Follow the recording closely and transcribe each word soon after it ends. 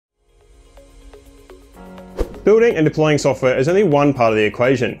Building and deploying software is only one part of the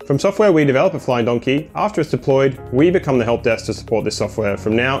equation. From software we develop at Flying Donkey, after it's deployed, we become the help desk to support this software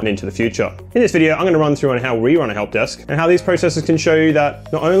from now and into the future. In this video, I'm going to run through on how we run a help desk and how these processes can show you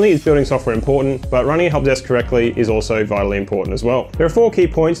that not only is building software important, but running a help desk correctly is also vitally important as well. There are 4 key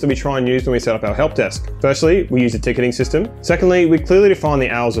points that we try and use when we set up our help desk. Firstly, we use a ticketing system. Secondly, we clearly define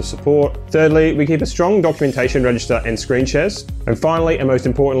the hours of support. Thirdly, we keep a strong documentation register and screen shares. And finally, and most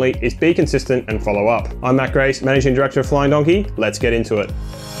importantly, is be consistent and follow up. I'm Matt Grace, Managing Director of Flying Donkey. Let's get into it.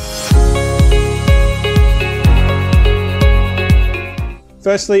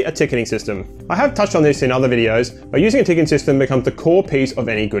 Firstly, a ticketing system. I have touched on this in other videos, but using a ticketing system becomes the core piece of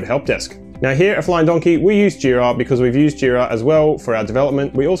any good help desk. Now here at Flying Donkey, we use Jira because we've used Jira as well for our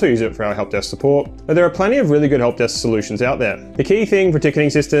development. We also use it for our help desk support, but there are plenty of really good help desk solutions out there. The key thing for a ticketing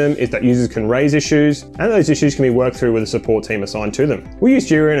system is that users can raise issues, and those issues can be worked through with a support team assigned to them. We use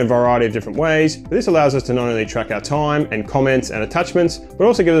Jira in a variety of different ways, but this allows us to not only track our time and comments and attachments, but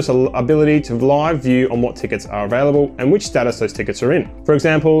also gives us an ability to live view on what tickets are available and which status those tickets are in. For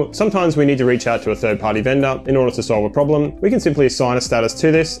example, sometimes we need to reach out to a third-party vendor in order to solve a problem. We can simply assign a status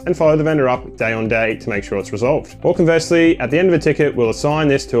to this and follow the vendor up day on day to make sure it's resolved. Or conversely, at the end of a ticket, we'll assign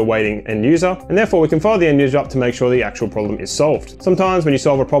this to a waiting end user, and therefore we can follow the end user up to make sure the actual problem is solved. Sometimes when you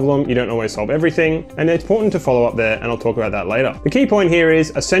solve a problem, you don't always solve everything, and it's important to follow up there, and I'll talk about that later. The key point here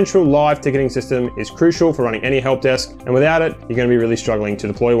is a central live ticketing system is crucial for running any help desk, and without it, you're going to be really struggling to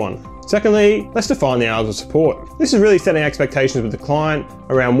deploy one. Secondly, let's define the hours of support. This is really setting expectations with the client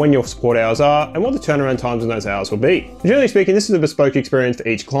around when your support hours are and what the turnaround times on those hours will be. Generally speaking, this is a bespoke experience for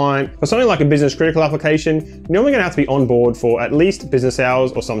each client. For something like a business critical application, you're normally going to have to be on board for at least business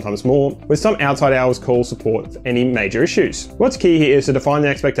hours or sometimes more, with some outside hours call support for any major issues. What's key here is to define the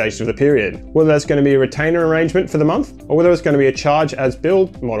expectations of the period, whether that's going to be a retainer arrangement for the month or whether it's going to be a charge as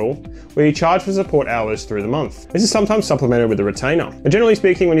billed model where you charge for support hours through the month. This is sometimes supplemented with a retainer. And generally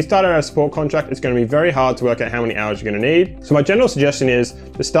speaking, when you start out a support contract, it's going to be very hard to work out how many hours you're going to need. So my general suggestion is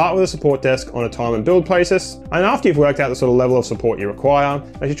to start with a support desk on a time and build basis, and after you've worked out the sort of level of support you require,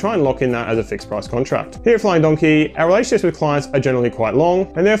 that you try and lock in that as a fixed price contract. Here at Flying Donkey, our relationships with clients are generally quite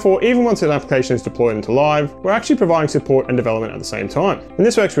long, and therefore even once an application is deployed into live, we're actually providing support and development at the same time. And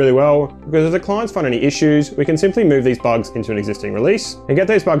this works really well because if the clients find any issues, we can simply move these bugs into an existing release and get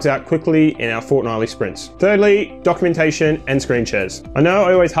those bugs out quickly in our fortnightly sprints. Thirdly, documentation and screen shares. I know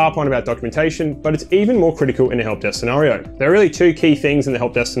I always harp on about documentation, but it's even more critical in a help desk scenario. There are really 2 key things in the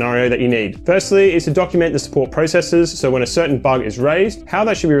help desk scenario that you need. Firstly is to document the support processes, so when a certain bug is raised, how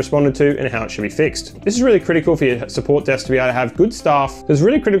that should be responded to and how it should be fixed. This is really critical for your support desk to be able to have good staff. So it's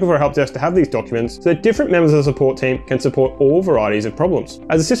really critical for a help desk to have these documents so that different members of the support team can support all varieties of problems.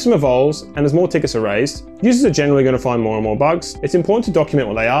 As the system evolves and as more tickets are raised, users are generally going to find more and more bugs. It's important to document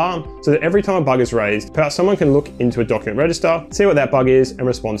what they are so that every time a bug is raised, perhaps someone can look into a document register, see what that bug is and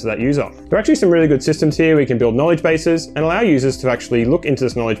respond to that user. There are actually some really good systems here. We can build knowledge bases and allow users to actually look into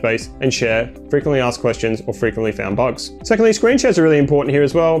this knowledge base and share frequently asked questions or frequently found bugs. Secondly, screen shares are really important here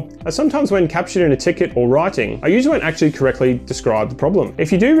as well, as sometimes when captured in a ticket or writing, a user won't actually correctly describe the problem.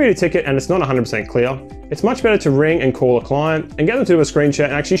 If you do read a ticket and it's not 100% clear, it's much better to ring and call a client and get them to do a screen share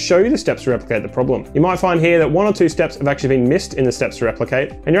and actually show you the steps to replicate the problem. You might find here that 1 or 2 steps have actually been missed in the steps to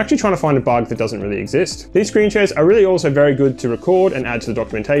replicate, and you're actually trying to find a bug that doesn't really exist. These screen shares are really also very good to record and add to the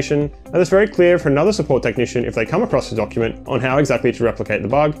documentation, and it's very clear for another support technician if they come across a document on how exactly to replicate the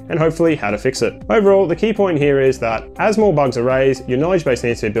bug and hopefully how to fix it. Overall, the key point here is that as more bugs are raised, your knowledge base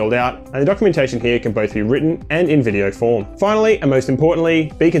needs to be built out, and the documentation here can both be written and in video form. Finally, and most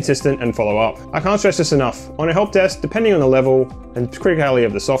importantly, be consistent and follow up. I can't stress this enough. On a help desk, depending on the level and criticality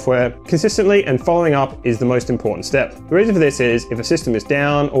of the software, consistently and following up is the most important step. The reason for this is if a system is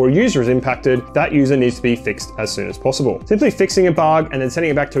down or a user is impacted, that user needs to be fixed as soon as possible. Simply fixing a bug and then sending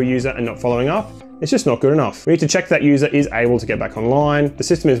it back to a user and not following up, it's just not good enough. We need to check that user is able to get back online, the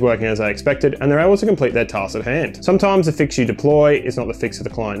system is working as they expected, and they're able to complete their tasks at hand. Sometimes the fix you deploy is not the fix that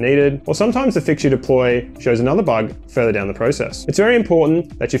the client needed, or sometimes the fix you deploy shows another bug further down the process. It's very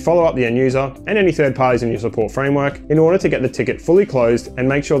important that you follow up the end user and any third parties in your support framework in order to get the ticket fully closed and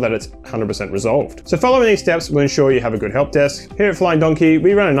make sure that it's 100% resolved. So following these steps will ensure you have a good help desk. Here at Flying Donkey,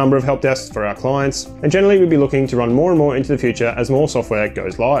 we run a number of help desks for our clients, and generally we'll be looking to run more and more into the future as more software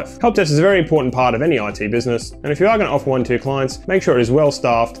goes live. Help desk is a very important part of any IT business, and if you are going to offer one to your clients, make sure it is well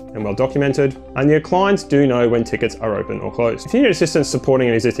staffed and well documented, and your clients do know when tickets are open or closed. If you need assistance supporting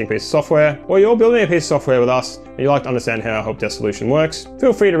an existing piece of software, or you're building a piece of software with us and you'd like to understand how our help desk solution works,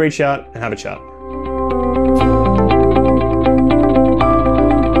 feel free to reach out and have a chat.